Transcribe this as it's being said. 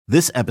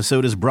This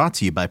episode is brought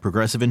to you by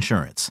Progressive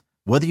Insurance.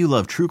 Whether you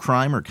love true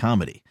crime or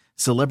comedy,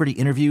 celebrity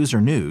interviews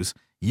or news,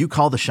 you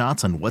call the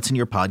shots on what's in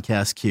your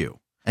podcast queue.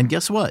 And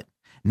guess what?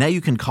 Now you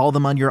can call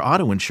them on your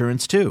auto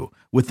insurance too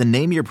with the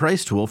Name Your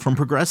Price tool from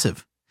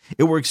Progressive.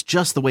 It works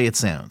just the way it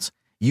sounds.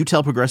 You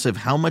tell Progressive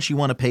how much you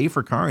want to pay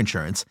for car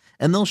insurance,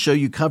 and they'll show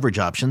you coverage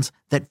options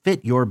that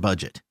fit your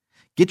budget.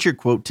 Get your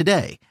quote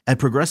today at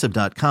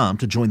Progressive.com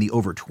to join the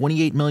over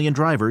 28 million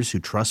drivers who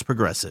trust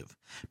Progressive.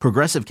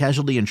 Progressive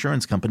Casualty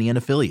Insurance Company and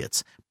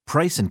Affiliates.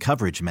 Price and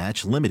coverage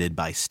match limited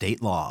by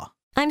state law.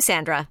 I'm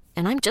Sandra,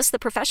 and I'm just the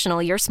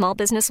professional your small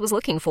business was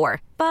looking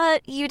for.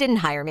 But you didn't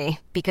hire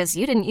me because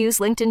you didn't use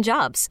LinkedIn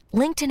Jobs.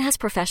 LinkedIn has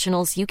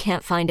professionals you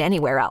can't find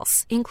anywhere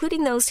else,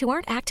 including those who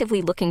aren't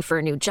actively looking for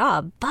a new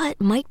job, but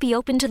might be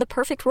open to the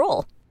perfect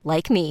role,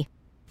 like me.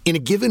 In a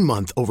given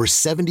month, over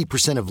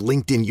 70% of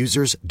LinkedIn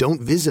users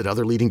don't visit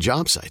other leading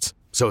job sites.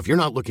 So if you're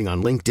not looking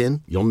on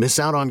LinkedIn, you'll miss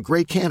out on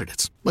great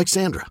candidates like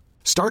Sandra.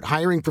 Start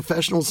hiring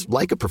professionals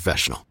like a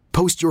professional.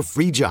 Post your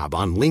free job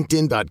on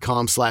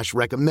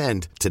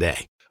linkedin.com/recommend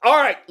today. All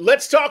right,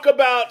 let's talk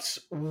about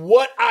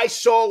what I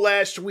saw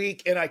last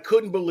week and I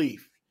couldn't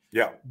believe.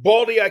 Yeah.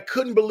 Baldy, I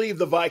couldn't believe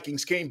the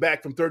Vikings came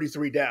back from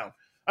 33 down.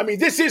 I mean,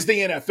 this is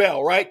the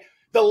NFL, right?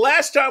 The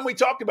last time we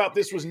talked about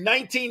this was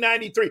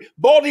 1993.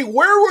 Baldy,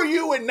 where were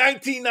you in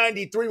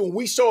 1993 when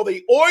we saw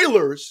the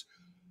Oilers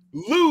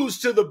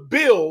lose to the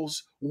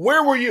Bills?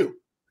 Where were you?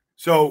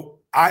 So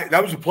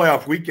that was a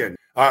playoff weekend,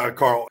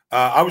 Carl.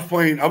 I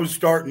was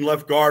starting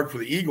left guard for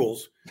the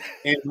Eagles,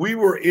 and we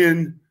were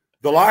in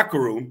the locker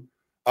room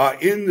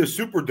in the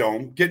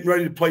Superdome getting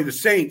ready to play the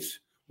Saints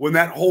when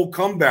that whole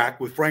comeback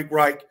with Frank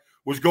Reich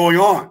was going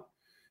on.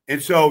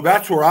 And so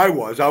that's where I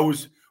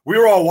was. We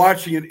were all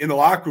watching it in the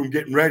locker room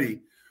getting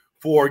ready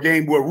for a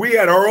game where we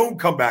had our own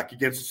comeback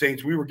against the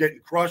Saints. We were getting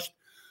crushed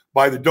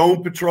by the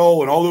Dome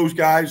Patrol and all those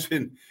guys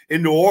in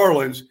New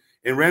Orleans.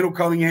 And Randall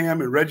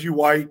Cunningham and Reggie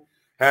White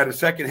had a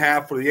second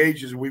half for the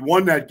ages. And we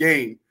won that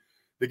game.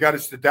 They got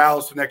us to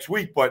Dallas the next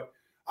week. But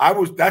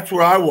that's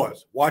where I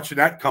was, watching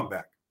that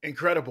comeback.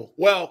 Incredible.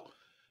 Well,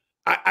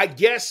 I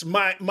guess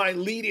my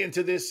lead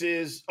into this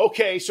is,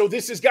 okay, so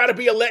this has got to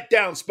be a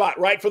letdown spot,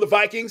 right, for the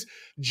Vikings?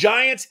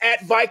 Giants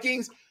at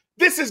Vikings.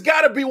 This has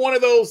got to be one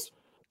of those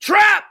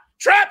trap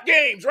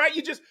games, right?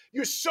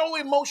 You're so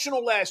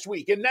emotional last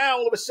week, and now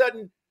all of a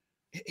sudden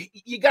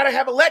you got to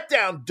have a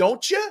letdown,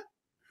 don't you?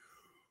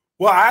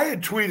 Well, I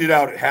had tweeted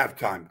out at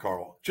halftime,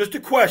 Carl, just a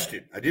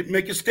question. I didn't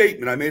make a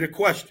statement. I made a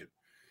question.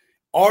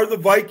 Are the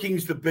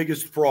Vikings the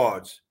biggest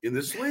frauds in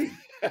this league?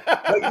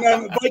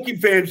 The Viking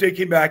fans, they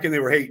came back and they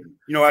were hating,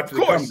 after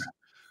the comeback.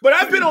 But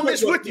I've been on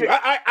this with you.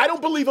 I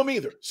don't believe them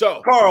either.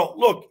 So, Carl,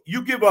 look,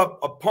 you give up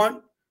a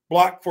punt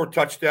block for a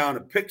touchdown,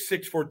 a pick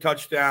six for a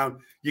touchdown.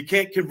 You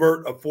can't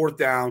convert a fourth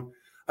down.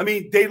 I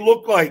mean, they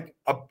look like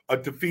a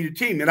defeated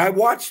team. And I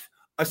watched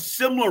a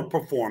similar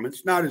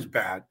performance, not as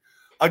bad,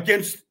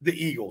 against the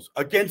Eagles,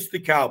 against the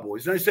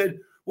Cowboys. And I said,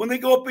 when they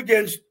go up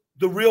against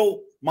the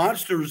real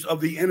monsters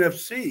of the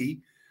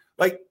NFC,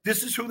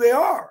 this is who they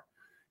are.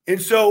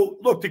 And so,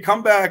 look, the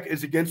comeback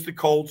is against the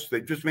Colts.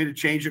 They just made a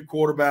change at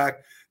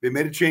quarterback. They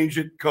made a change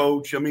at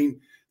coach. I mean,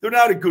 they're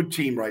not a good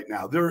team right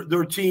now. They're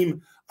a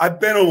team. I've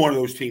been on one of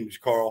those teams,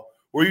 Carl,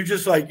 where you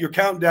just you're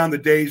counting down the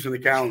days in the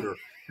calendar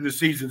and the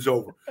season's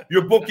over.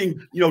 You're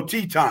booking,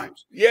 tee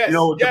times. Yes, at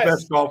the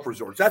best golf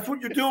resorts. That's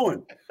what you're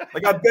doing.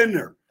 I've been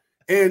there.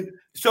 And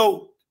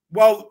so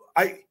while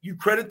you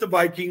credit the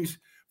Vikings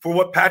for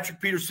what Patrick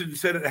Peterson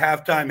said at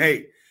halftime,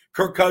 hey,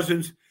 Kirk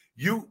Cousins,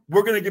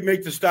 we're going to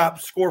make the stop,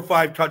 score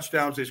 5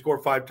 touchdowns. They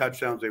score 5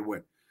 touchdowns, they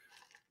win.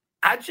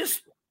 I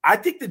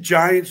think the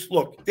Giants,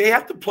 look, they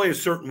have to play a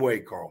certain way,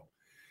 Carl.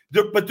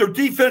 But their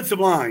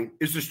defensive line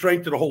is the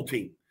strength of the whole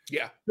team.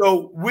 Yeah.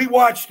 So we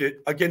watched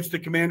it against the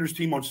Commanders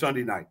team on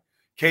Sunday night.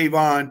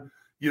 Kayvon,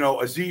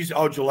 Azeez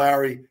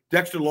Al-Jilari,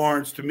 Dexter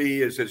Lawrence, to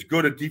me, is as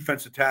good a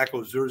defensive tackle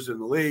as there is in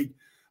the league.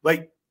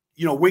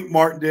 Wink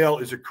Martindale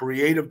is a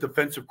creative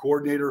defensive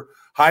coordinator,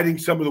 hiding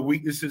some of the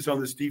weaknesses on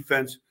this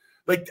defense.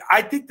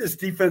 I think this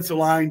defensive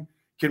line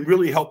can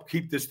really help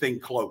keep this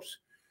thing close.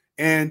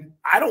 And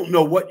I don't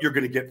know what you're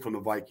going to get from the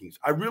Vikings.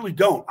 I really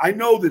don't. I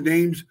know the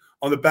names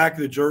on the back of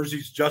the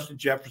jerseys, Justin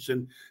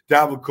Jefferson,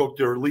 Dalvin Cook,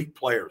 they're elite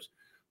players.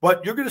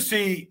 But you're going to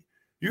see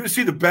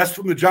the best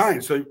from the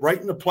Giants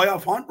right in the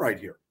playoff hunt right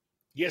here.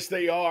 Yes,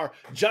 they are.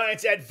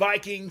 Giants at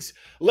Vikings.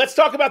 Let's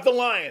talk about the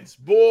Lions.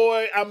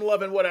 Boy, I'm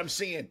loving what I'm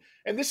seeing.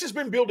 And this has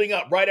been building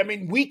up, right? I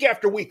mean, week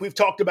after week, we've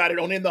talked about it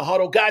on In the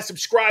Huddle. Guys,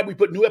 subscribe. We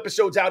put new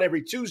episodes out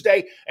every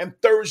Tuesday and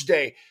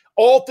Thursday.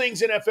 All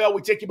things NFL.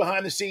 We take you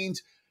behind the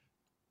scenes.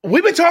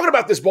 We've been talking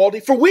about this, Baldy,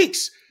 for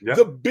weeks. Yep.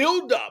 The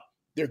build-up,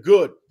 they're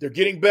good. They're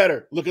getting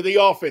better. Look at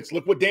the offense.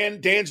 Look what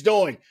Dan's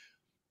doing.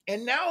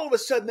 And now all of a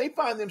sudden they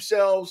find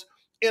themselves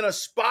in a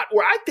spot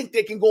where I think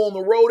they can go on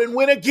the road and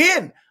win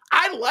again.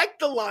 I like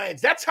the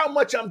Lions. That's how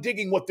much I'm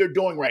digging what they're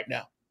doing right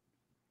now.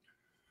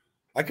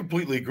 I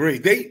completely agree.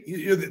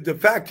 The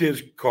fact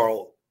is,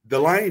 Carl, the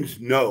Lions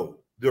know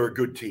they're a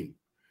good team.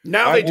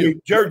 Now they do.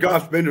 Jared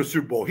Goff's been to the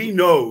Super Bowl. He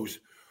knows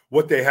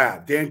what they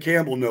have. Dan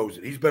Campbell knows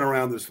it. He's been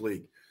around this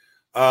league.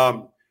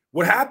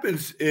 What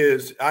happens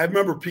is, I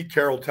remember Pete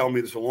Carroll telling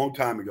me this a long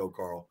time ago,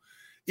 Carl.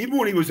 Even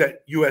when he was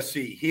at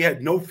USC, he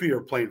had no fear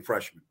of playing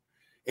freshmen.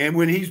 And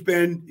when he's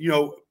been,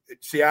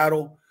 at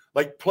Seattle,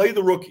 like, play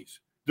the rookies.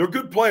 They're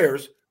good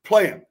players.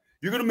 Play them.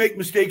 You're going to make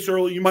mistakes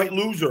early. You might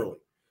lose early,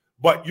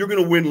 but you're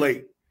going to win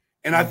late.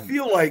 And I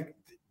feel like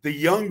the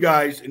young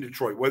guys in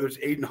Detroit, whether it's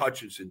Aiden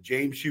Hutchinson,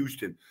 James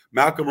Houston,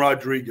 Malcolm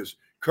Rodriguez,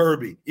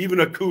 Kirby, even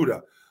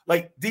Okudah,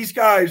 like, these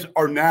guys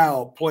are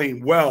now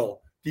playing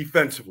well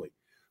defensively.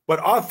 But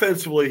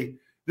offensively,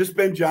 this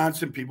Ben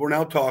Johnson, people are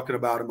now talking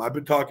about him. I've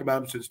been talking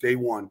about him since day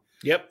one.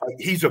 Yep.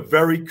 He's a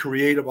very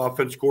creative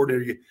offense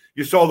coordinator.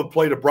 You saw the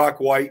play to Brock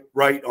White,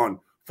 right, on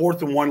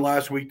 4th and 1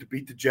 last week to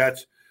beat the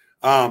Jets.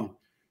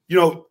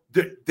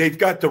 They've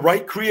got the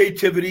right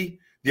creativity.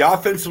 The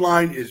offensive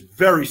line is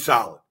very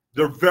solid.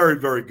 They're very,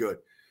 very good.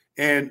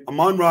 And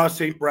Amon-Ra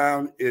St.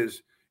 Brown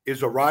is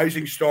a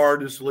rising star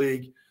in this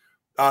league.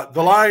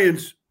 The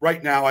Lions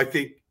right now, I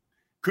think,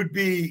 could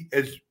be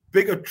as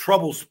big a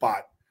trouble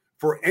spot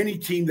for any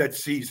team that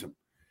sees them.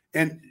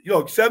 And,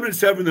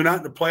 7-7, they're not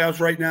in the playoffs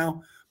right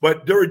now,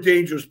 but they're a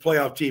dangerous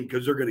playoff team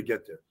because they're going to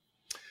get there.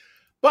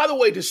 By the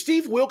way, does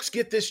Steve Wilks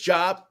get this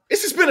job?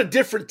 This has been a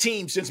different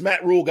team since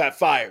Matt Rule got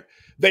fired.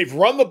 They've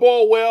run the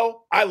ball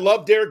well. I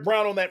love Derek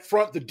Brown on that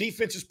front. The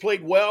defense has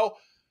played well.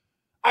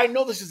 I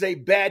know this is a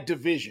bad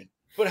division,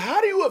 but how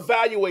do you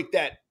evaluate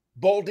that,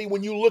 Baldy,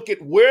 when you look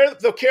at where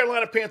the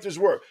Carolina Panthers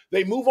were?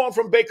 They move on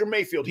from Baker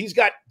Mayfield. He's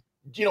got,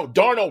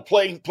 Darnold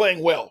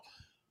playing well.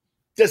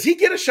 Does he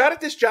get a shot at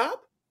this job?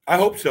 I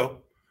hope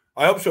so.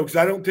 Because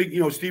I don't think,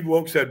 Steve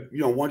Wilks had,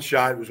 one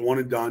shot. It was one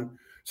and done.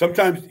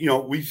 Sometimes,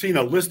 we've seen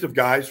a list of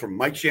guys from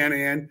Mike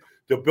Shanahan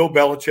to Bill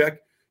Belichick.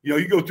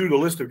 You go through the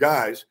list of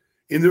guys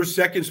in their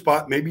second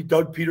spot, maybe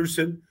Doug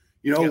Peterson.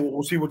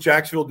 We'll see what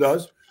Jacksonville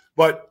does.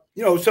 But,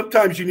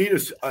 sometimes you need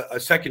a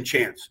second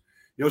chance.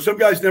 Some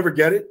guys never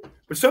get it.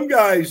 But some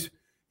guys,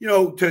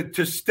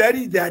 to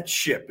steady that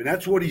ship, and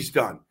that's what he's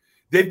done.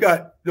 They've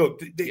got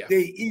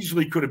they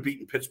easily could have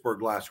beaten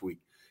Pittsburgh last week.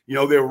 They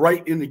were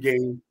right in the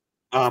game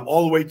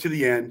all the way to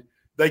the end.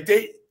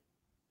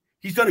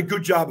 He's done a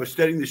good job of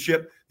steadying the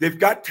ship. They've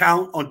got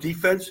talent on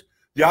defense.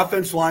 The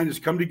offense line has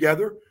come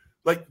together.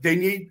 Like, they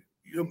need,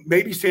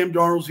 maybe Sam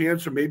Darnold's the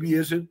answer, maybe he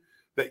isn't.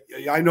 But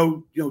I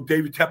know,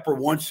 David Tepper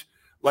wants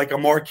like a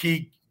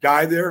marquee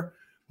guy there,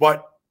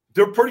 but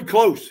they're pretty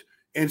close.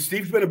 And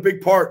Steve's been a big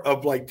part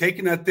of like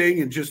taking that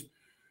thing and just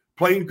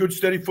playing good,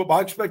 steady football.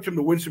 I expect him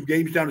to win some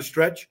games down the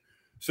stretch.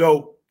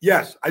 So,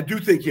 yes, I do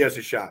think he has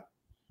a shot.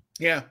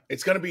 Yeah,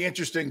 it's going to be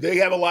interesting. They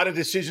have a lot of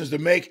decisions to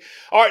make.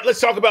 All right,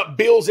 let's talk about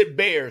Bills at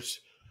Bears.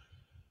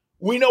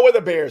 We know where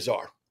the Bears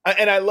are.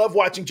 And I love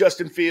watching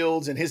Justin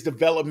Fields and his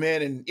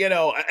development. And,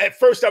 at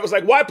first I was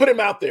like, why put him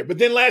out there? But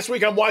then last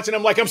week I'm watching,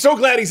 I'm like, I'm so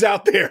glad he's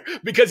out there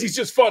because he's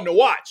just fun to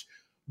watch.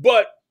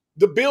 But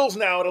the Bills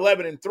now at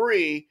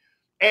 11-3,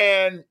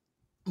 and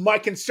my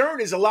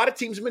concern is a lot of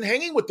teams have been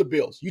hanging with the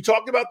Bills. You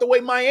talked about the way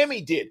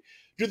Miami did.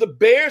 Do the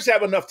Bears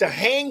have enough to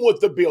hang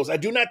with the Bills? I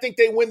do not think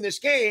they win this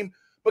game,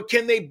 but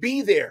can they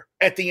be there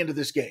at the end of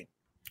this game?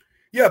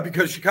 Yeah,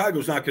 because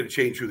Chicago's not going to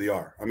change who they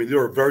are. I mean,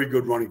 they're a very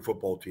good running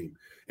football team,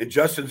 and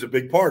Justin's a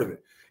big part of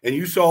it. And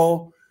you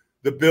saw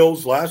the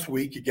Bills last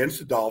week against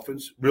the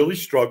Dolphins really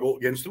struggle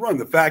against the run.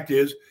 The fact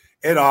is,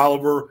 Ed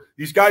Oliver,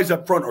 these guys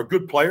up front are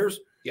good players.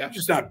 Yeah. They're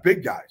just not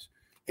big guys.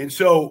 And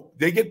so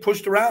they get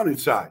pushed around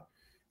inside.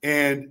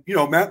 And,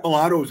 Matt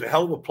Milano is a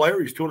hell of a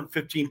player. He's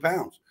 215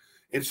 pounds.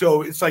 And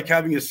so it's like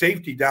having a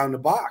safety down the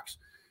box.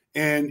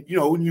 And,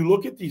 when you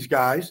look at these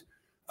guys,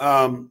 they're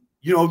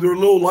a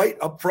little light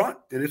up front,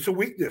 and it's a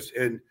weakness.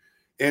 And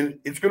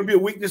it's going to be a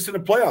weakness in the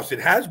playoffs.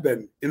 It has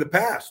been in the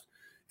past.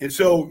 And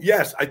so,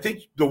 yes, I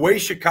think the way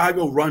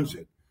Chicago runs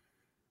it,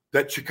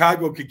 that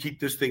Chicago could keep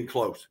this thing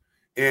close.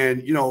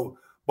 And,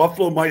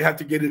 Buffalo might have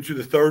to get into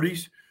the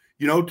 30s,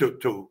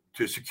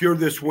 to secure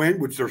this win,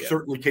 which they're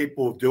certainly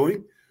capable of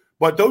doing.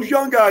 But those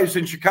young guys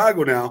in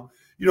Chicago now,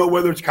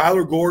 whether it's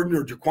Kyler Gordon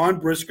or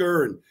Jaquan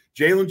Brisker and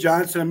Jalen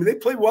Johnson, I mean, they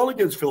played well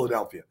against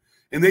Philadelphia,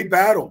 and they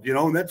battled,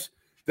 and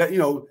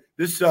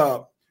this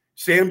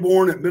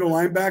Sanborn at middle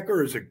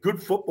linebacker is a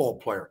good football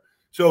player.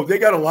 So they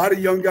got a lot of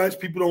young guys.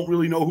 People don't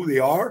really know who they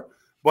are,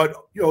 but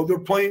they're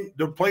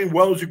playing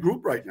well as a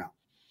group right now.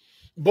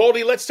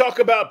 Baldy, let's talk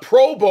about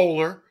Pro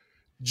Bowler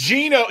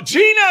Geno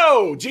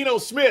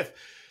Smith.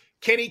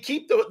 Can he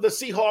keep the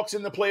Seahawks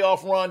in the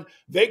playoff run?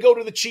 They go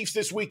to the Chiefs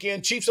this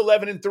weekend. Chiefs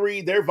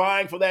 11-3. They're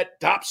vying for that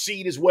top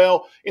seed as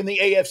well in the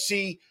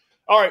AFC.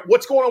 All right,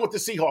 what's going on with the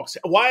Seahawks?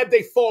 Why have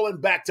they fallen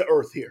back to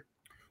earth here?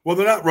 Well,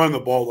 they're not running the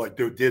ball like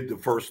they did the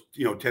first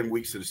 10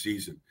 weeks of the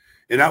season.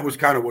 And that was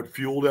kind of what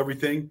fueled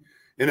everything.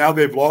 And now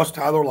they've lost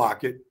Tyler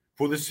Lockett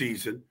for the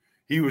season.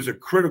 He was a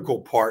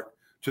critical part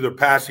to their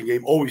passing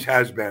game, always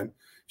has been.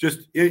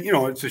 Just,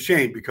 it's a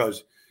shame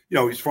because,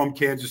 he's from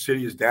Kansas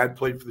City. His dad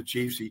played for the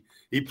Chiefs.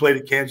 He played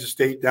at Kansas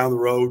State down the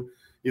road,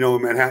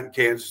 in Manhattan,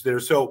 Kansas there.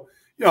 So,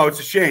 it's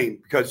a shame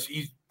because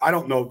I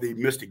don't know if they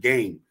missed a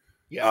game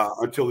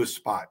until this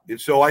spot. And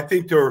so I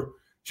think they're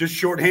just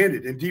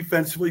shorthanded. And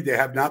defensively, they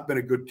have not been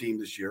a good team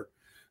this year.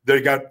 They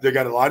got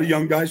a lot of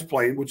young guys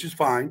playing, which is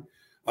fine.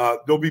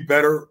 They'll be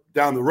better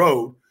down the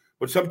road.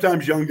 But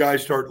sometimes young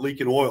guys start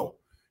leaking oil,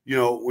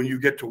 when you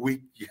get to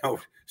week,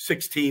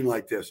 16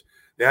 like this.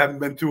 They haven't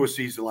been through a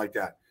season like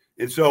that.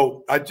 And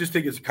so I just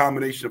think it's a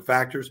combination of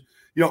factors.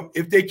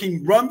 If they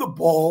can run the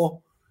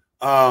ball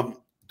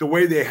the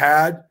way they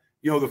had,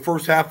 the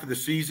first half of the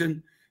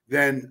season,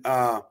 then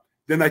I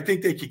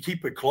think they could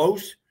keep it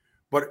close.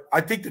 But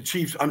I think the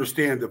Chiefs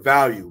understand the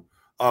value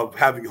of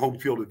having home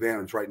field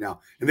advantage right now.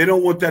 And they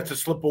don't want that to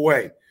slip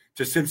away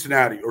to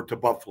Cincinnati or to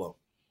Buffalo.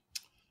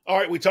 All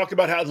right, we talked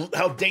about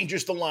how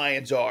dangerous the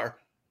Lions are.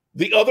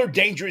 The other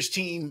dangerous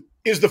team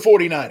is the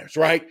 49ers,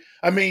 right?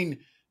 I mean,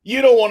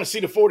 you don't want to see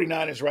the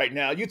 49ers right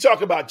now. You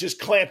talk about just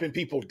clamping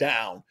people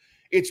down.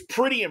 It's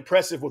pretty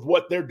impressive with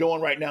what they're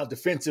doing right now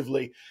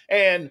defensively.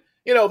 And,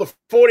 the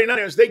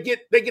 49ers, they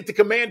get the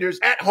Commanders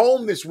at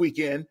home this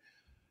weekend.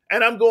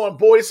 And I'm going,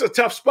 boy, it's a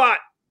tough spot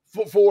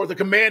for the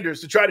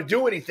Commanders to try to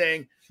do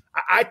anything.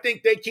 I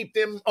think they keep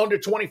them under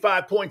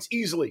 25 points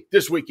easily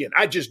this weekend.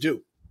 I just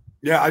do.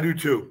 Yeah, I do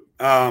too.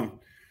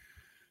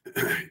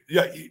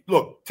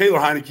 Look, Taylor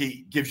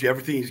Heineke gives you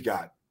everything he's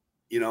got,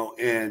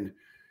 and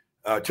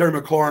Terry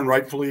McLaurin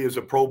rightfully is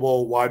a Pro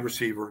Bowl wide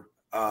receiver.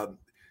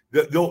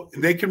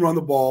 They can run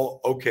the ball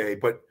okay,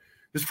 but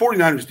this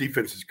 49ers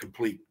defense is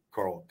complete,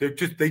 Carl. They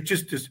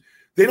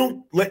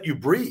don't let you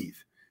breathe.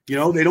 They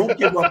don't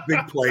give up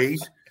big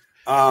plays.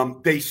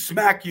 They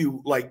smack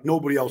you like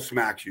nobody else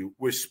smacks you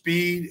with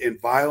speed and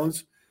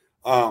violence.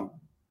 And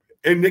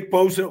Nick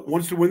Bosa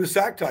wants to win the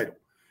sack title.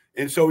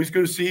 And so he's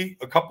going to see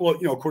a couple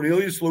of,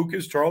 Cornelius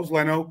Lucas, Charles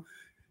Leno,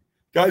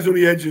 guys on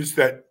the edges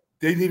that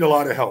they need a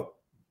lot of help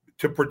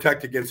to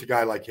protect against a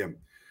guy like him.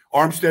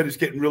 Armstead is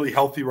getting really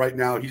healthy right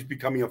now. He's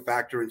becoming a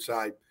factor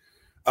inside.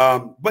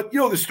 But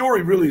the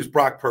story really is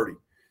Brock Purdy.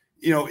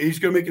 He's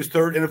going to make his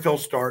third NFL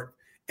start.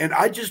 And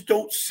I just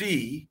don't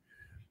see,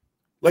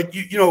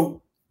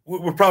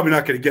 we're probably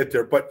not going to get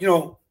there. But,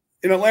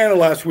 in Atlanta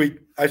last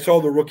week, I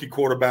saw the rookie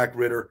quarterback,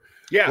 Ritter,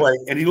 play,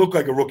 and he looked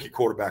like a rookie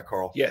quarterback,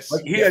 Carl. Yes.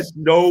 He had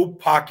no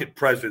pocket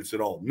presence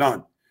at all,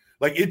 none.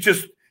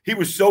 He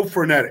was so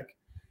frenetic.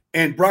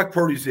 And Brock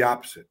Purdy's the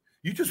opposite.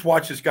 You just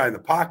watch this guy in the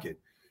pocket,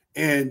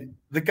 and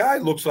the guy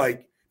looks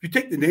like, if you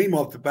take the name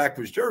off the back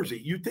of his jersey,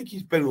 you think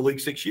he's been in the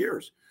league 6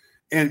 years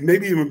and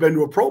maybe even been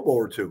to a Pro Bowl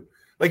or two.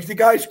 The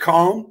guy's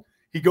calm.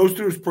 He goes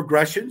through his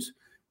progressions.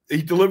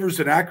 He delivers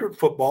an accurate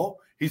football.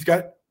 He's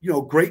got,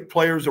 great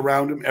players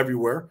around him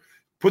everywhere.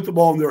 Put the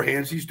ball in their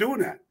hands. He's doing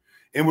that.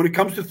 And when it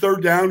comes to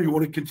third down, you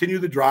want to continue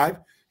the drive.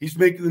 He's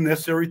making the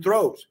necessary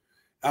throws.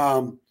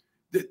 You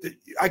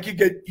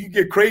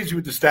get crazy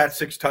with the stat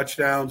 6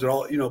 touchdowns and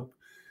all,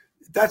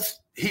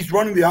 he's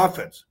running the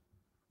offense.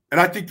 And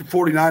I think the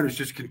 49ers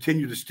just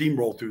continue to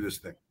steamroll through this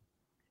thing.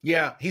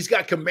 Yeah, he's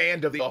got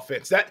command of the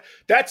offense.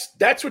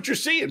 That's what you're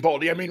seeing,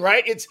 Baldy. I mean,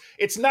 right?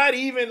 It's not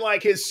even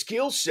like his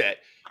skill set.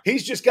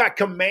 He's just got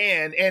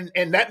command,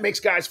 and that makes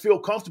guys feel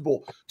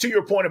comfortable. To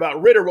your point about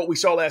Ritter, what we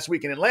saw last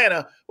week in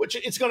Atlanta, which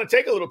it's going to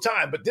take a little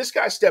time, but this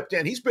guy stepped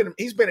in. He's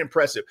been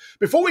impressive.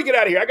 Before we get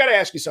out of here, I got to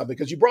ask you something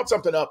because you brought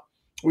something up.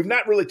 We've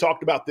not really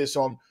talked about this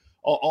on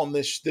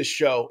this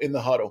show in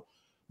the huddle,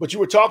 but you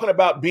were talking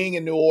about being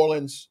in New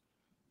Orleans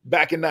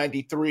back in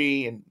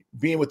 '93 and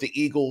being with the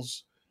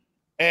Eagles,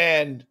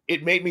 and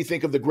it made me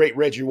think of the great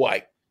Reggie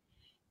White.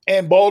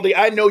 And Baldy,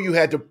 I know you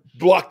had to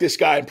block this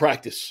guy in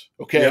practice,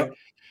 okay? Yeah.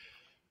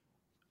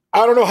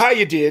 I don't know how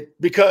you did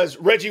because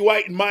Reggie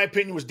White, in my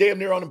opinion, was damn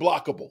near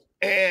unblockable.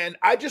 And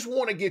I just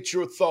want to get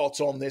your thoughts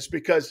on this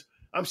because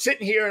I'm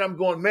sitting here and I'm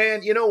going,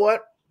 man, you know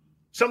what?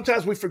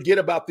 Sometimes we forget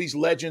about these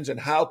legends and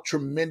how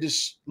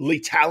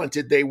tremendously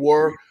talented they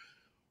were.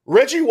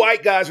 Reggie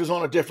White, guys, was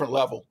on a different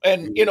level.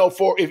 And,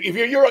 if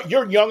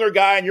you're a younger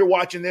guy and you're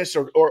watching this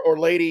or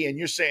lady and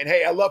you're saying,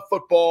 hey, I love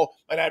football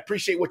and I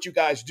appreciate what you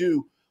guys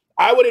do,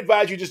 I would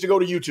advise you just to go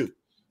to YouTube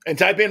and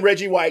type in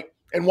Reggie White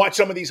and watch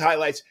some of these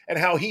highlights and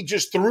how he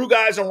just threw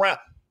guys around.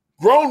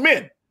 Grown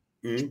men,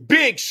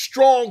 big,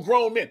 strong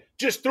grown men.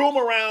 Just threw them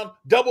around,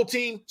 double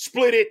team,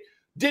 split it.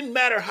 Didn't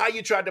matter how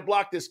you tried to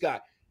block this guy.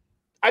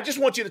 I just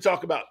want you to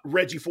talk about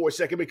Reggie for a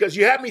second because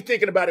you had me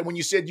thinking about it when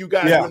you said you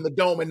guys were in the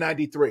Dome in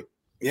 '93.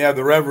 Yeah,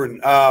 the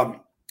Reverend.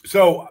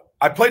 So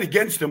I played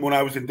against him when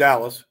I was in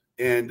Dallas,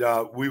 and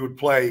we would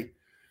play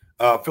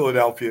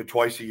Philadelphia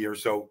twice a year.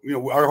 So,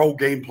 our whole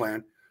game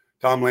plan,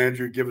 Tom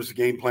Landry would give us a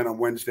game plan on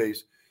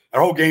Wednesdays. Our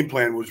whole game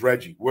plan was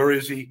Reggie. Where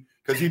is he?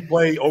 Because he'd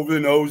play over the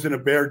nose in a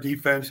Bear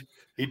defense.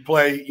 He'd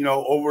play,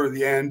 over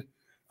the end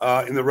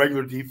in the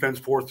regular defense,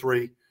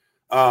 4-3.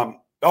 Our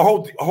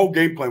whole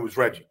game plan was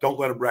Reggie. Don't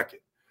let him wreck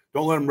it.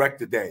 Don't let him wreck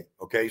the day,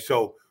 okay?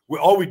 So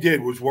all we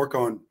did was work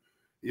on,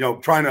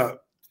 trying to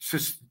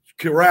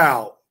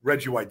corral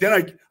Reggie White.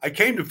 Then I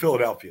came to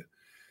Philadelphia.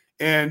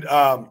 And,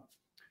 I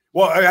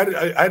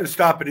had to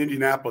stop in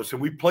Indianapolis,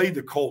 and we played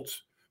the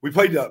Colts. We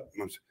played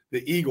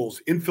the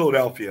Eagles in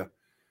Philadelphia.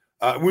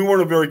 We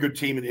weren't a very good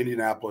team in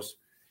Indianapolis.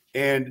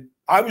 And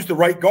I was the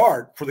right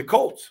guard for the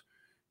Colts.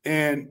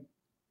 And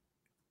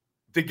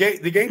the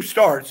game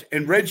starts,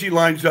 and Reggie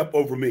lines up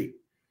over me.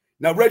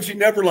 Now, Reggie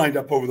never lined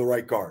up over the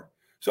right guard.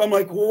 So I'm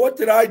like, well, what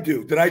did I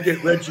do? Did I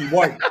get Reggie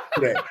White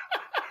today?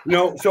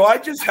 So I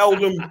just held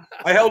him.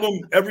 I held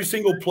him every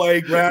single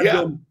play, grabbed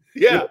him.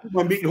 Yeah. Put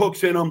my meat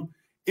hooks in him.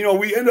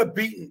 We ended up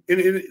beating.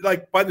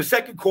 Like by the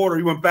second quarter,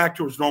 he went back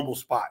to his normal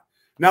spot.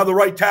 Now the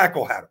right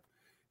tackle had him.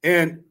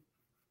 And,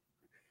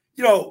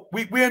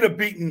 we ended up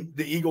beating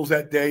the Eagles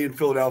that day in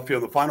Philadelphia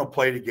on the final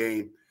play of the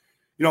game.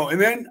 And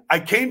then I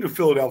came to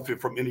Philadelphia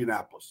from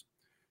Indianapolis.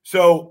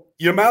 So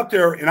I'm out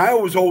there, and I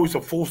was always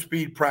a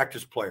full-speed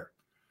practice player.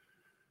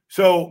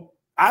 So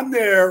I'm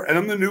there, and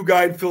I'm the new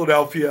guy in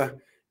Philadelphia,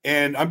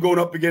 and I'm going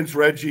up against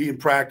Reggie in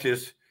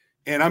practice,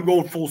 and I'm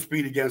going full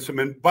speed against him.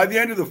 And by the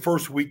end of the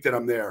first week that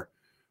I'm there,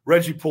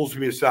 Reggie pulls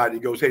me aside. And he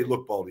goes, hey,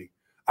 look, Baldy,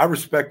 I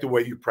respect the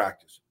way you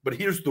practice, but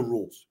here's the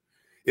rules.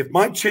 If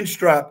my chin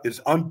strap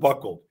is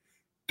unbuckled,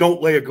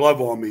 don't lay a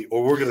glove on me,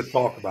 or we're going to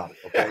talk about it,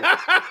 okay?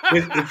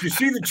 If you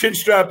see the chin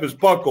strap is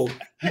buckled,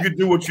 you can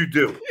do what you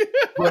do.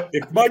 But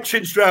if my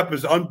chin strap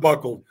is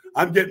unbuckled,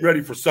 I'm getting ready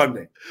for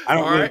Sunday. I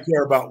don't really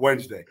care about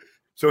Wednesday.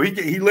 So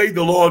he laid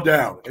the law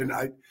down, and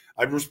I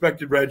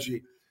respected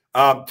Reggie.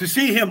 To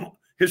see him,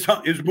 his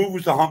move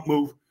was the hump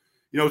move.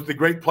 The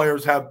great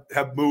players have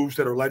moves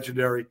that are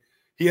legendary.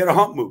 He had a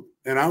hump move,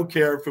 and I don't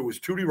care if it was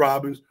Tootie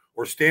Robbins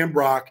or Stan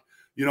Brock,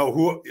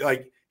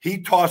 he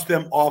tossed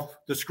them off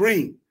the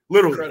screen,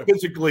 literally,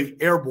 physically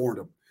airborne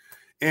them.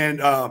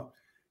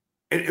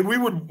 And we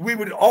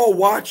would all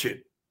watch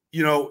it,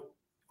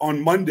 on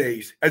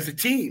Mondays as a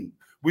team.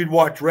 We'd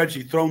watch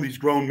Reggie throwing these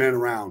grown men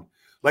around.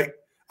 Like,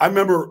 I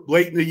remember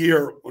late in the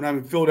year when I'm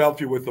in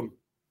Philadelphia with him,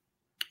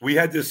 we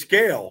had this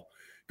scale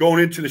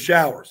going into the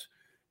showers.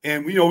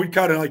 And, we'd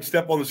kind of like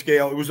step on the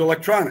scale. It was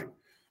electronic.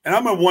 And I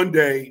remember one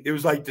day, it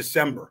was like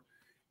December,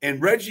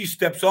 and Reggie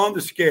steps on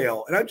the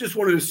scale, and I just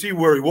wanted to see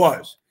where he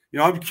was.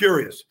 I'm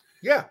curious.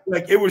 Yeah.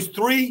 Like it was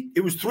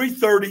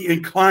 330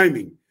 and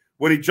climbing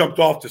when he jumped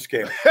off the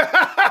scale.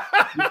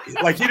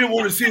 Like he didn't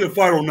want to see the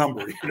final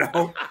number,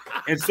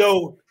 And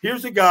so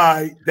here's a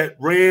guy that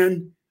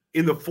ran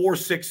in the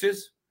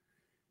 4.6s,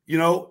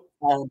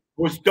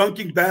 was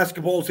dunking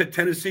basketballs at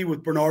Tennessee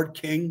with Bernard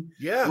King,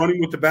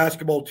 running with the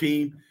basketball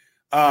team,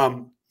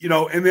 and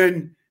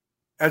then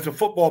as a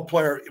football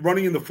player,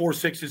 running in the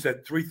 4.6s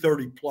at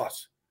 330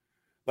 plus.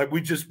 Like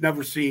we just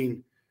never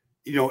seen,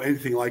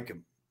 anything like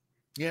him.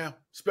 Yeah,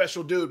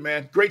 special dude,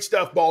 man. Great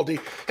stuff, Baldy.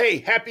 Hey,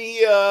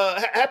 happy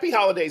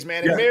holidays,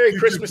 man, and Merry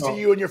Christmas to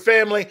you and your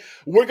family.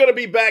 We're going to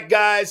be back,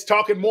 guys,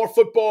 talking more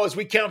football as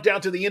we count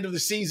down to the end of the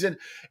season.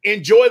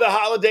 Enjoy the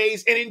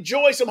holidays and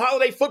enjoy some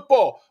holiday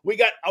football. We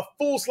got a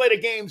full slate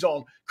of games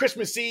on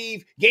Christmas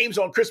Eve, games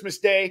on Christmas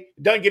Day.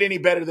 Doesn't get any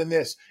better than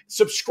this.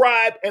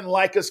 Subscribe and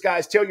like us,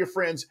 guys. Tell your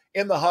friends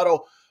in the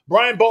huddle.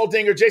 Brian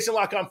Baldinger, Jason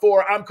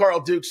Lock-on-4. I'm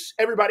Carl Dukes.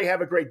 Everybody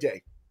have a great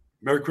day.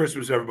 Merry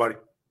Christmas, everybody.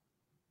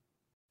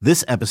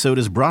 This episode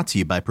is brought to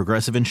you by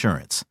Progressive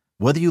Insurance.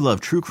 Whether you love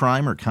true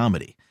crime or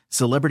comedy,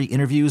 celebrity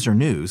interviews or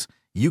news,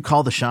 you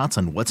call the shots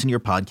on what's in your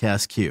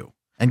podcast queue.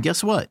 And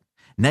guess what?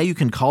 Now you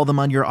can call them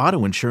on your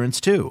auto insurance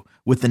too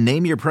with the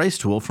Name Your Price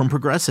tool from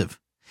Progressive.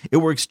 It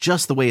works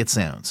just the way it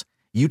sounds.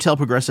 You tell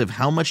Progressive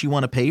how much you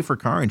want to pay for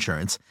car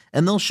insurance,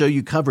 and they'll show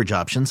you coverage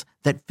options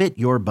that fit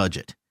your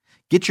budget.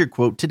 Get your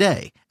quote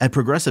today at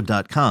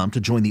Progressive.com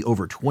to join the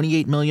over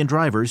 28 million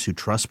drivers who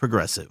trust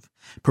Progressive.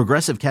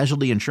 Progressive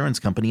Casualty Insurance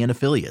Company and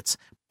Affiliates.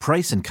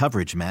 Price and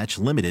coverage match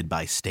limited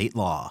by state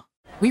law.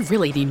 We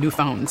really need new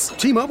phones.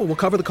 T-Mobile will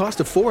cover the cost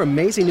of 4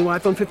 amazing new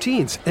iPhone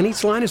 15s, and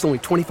each line is only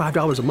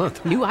 $25 a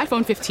month. New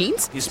iPhone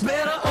 15s? It's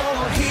better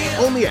over here.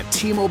 Only at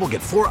T-Mobile,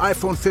 get 4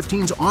 iPhone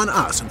 15s on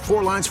us and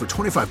 4 lines for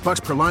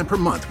 $25 per line per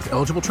month with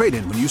eligible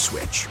trade-in when you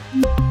switch.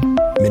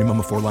 Minimum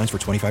of 4 lines for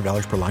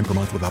 $25 per line per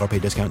month with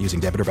autopay discount using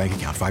debit or bank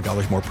account.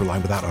 $5 more per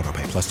line without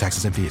autopay, plus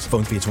taxes and fees.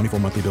 Phone fee at 24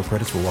 monthly bill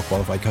credits for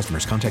well-qualified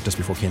customers. Contact us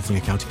before canceling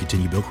account to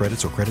continue bill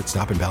credits or credit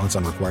stop and balance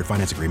on required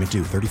finance agreement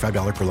due.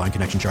 $35 per line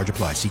connection charge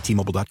applies. See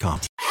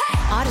T-Mobile.com.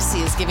 Odyssey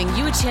is giving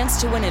you a chance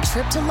to win a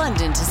trip to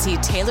London to see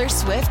Taylor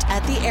Swift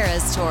at the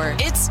Eras Tour.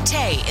 It's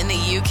Tay in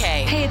the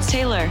UK. Hey, it's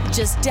Taylor.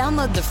 Just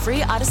download the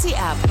free Odyssey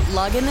app,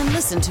 log in and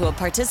listen to a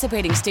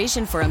participating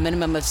station for a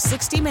minimum of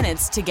 60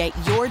 minutes to get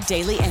your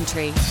daily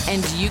entry.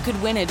 And you could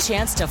win a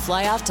chance to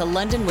fly off to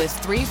London with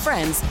 3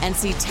 friends and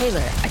see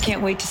Taylor. I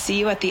can't wait to see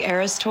you at the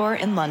Eras Tour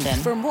in London.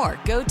 For more,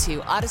 go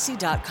to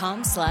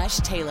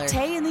odyssey.com/Taylor.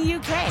 Tay in the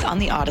UK. It's on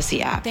the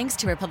Odyssey app. Thanks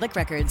to Republic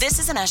Records. This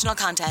is a national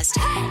contest.